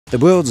The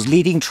world's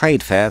leading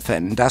trade fair for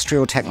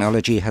industrial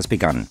technology has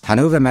begun.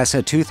 Hannover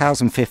Messe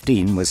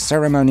 2015 was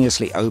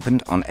ceremoniously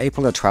opened on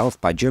April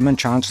 12th by German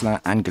Chancellor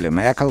Angela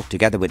Merkel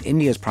together with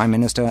India's Prime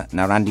Minister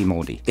Narendra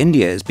Modi.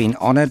 India has been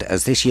honored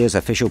as this year's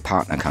official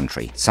partner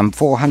country. Some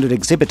 400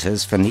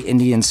 exhibitors from the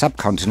Indian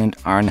subcontinent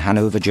are in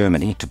Hanover,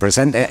 Germany to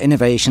present their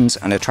innovations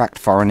and attract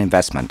foreign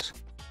investment.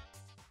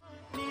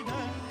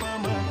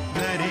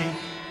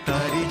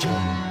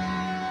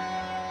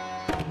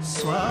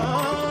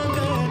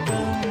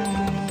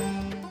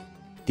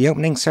 The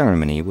opening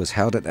ceremony was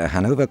held at the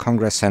Hannover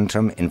Congress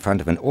Centrum in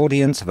front of an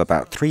audience of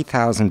about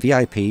 3,000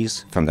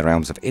 VIPs from the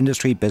realms of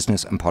industry,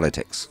 business and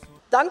politics.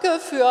 Danke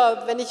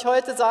für, wenn ich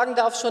heute sagen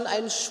darf, schon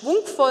einen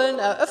schwungvollen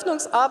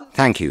Eröffnungsabend.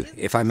 Thank you,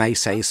 if I may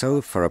say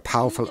so, for a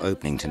powerful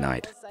opening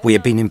tonight. We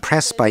have been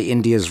impressed by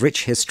India's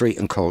rich history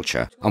and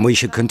culture, and we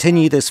should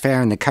continue this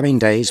fair in the coming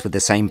days with the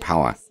same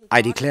power.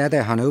 I declare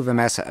the Hannover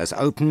Messe as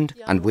opened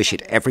and wish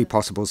it every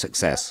possible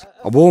success.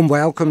 A warm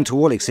welcome to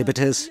all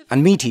exhibitors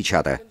and meet each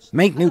other,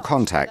 make new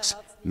contacts,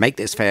 make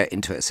this fair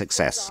into a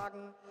success.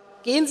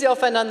 Gehen Sie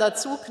aufeinander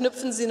zu,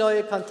 knüpfen Sie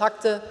neue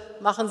Kontakte,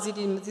 machen Sie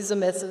diese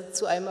Messe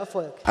zu einem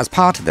Erfolg. As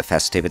part of the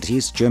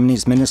festivities,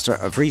 Germany's Minister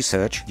of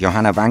Research,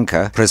 Johanna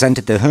Wanka,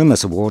 presented the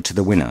Hermes Award to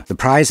the winner. The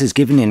prize is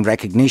given in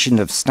recognition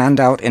of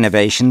standout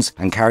innovations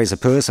and carries a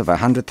purse of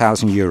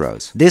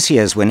 €100,000. This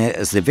year's winner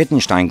is the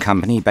Wittgenstein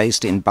company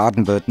based in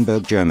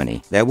Baden-Württemberg,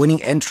 Germany. Their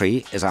winning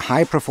entry is a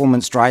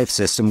high-performance drive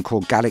system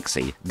called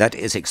Galaxy that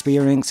is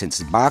experienced since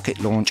its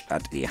market launch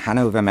at the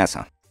Hannover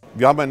Messe.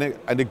 Wir haben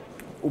eine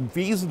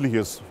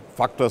wesentliches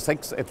Faktor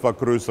 6 etwa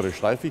größere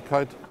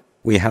Steifigkeit.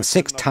 We have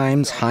 6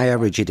 times higher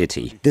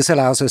rigidity. This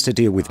allows us to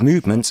deal with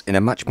movements in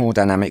a much more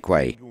dynamic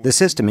way. The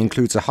system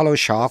includes a hollow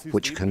shaft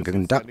which can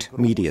conduct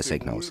media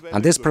signals,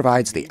 and this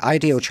provides the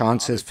ideal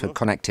chances for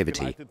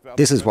connectivity.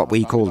 This is what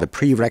we call the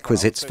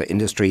prerequisites for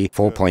Industry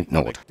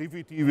 4.0.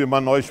 Wie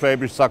man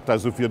neuschwäbisch sagt,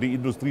 also für die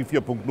Industrie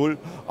 4.0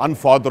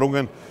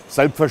 Anforderungen,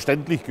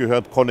 selbstverständlich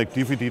gehört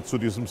Connectivity zu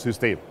diesem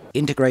System.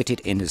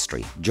 Integrated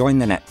industry. Join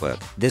the network.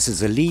 This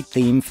is a lead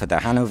theme for the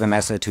Hannover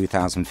Messe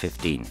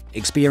 2015.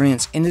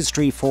 Experience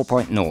Industry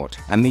 4.0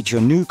 and meet your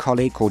new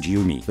colleague called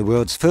Yumi, the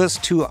world's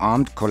first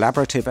 2-armed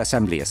collaborative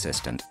assembly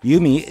assistant.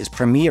 Yumi is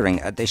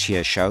premiering at this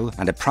year's show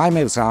and a prime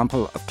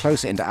example of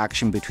close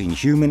interaction between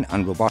human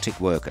and robotic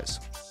workers.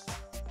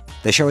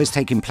 The show is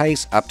taking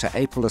place up to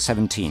April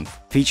 17th,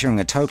 featuring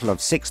a total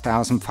of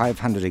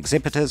 6,500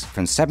 exhibitors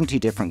from 70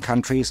 different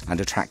countries and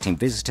attracting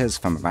visitors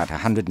from about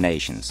 100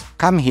 nations.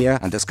 Come here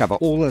and discover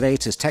all the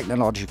latest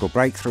technological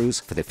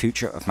breakthroughs for the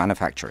future of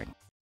manufacturing.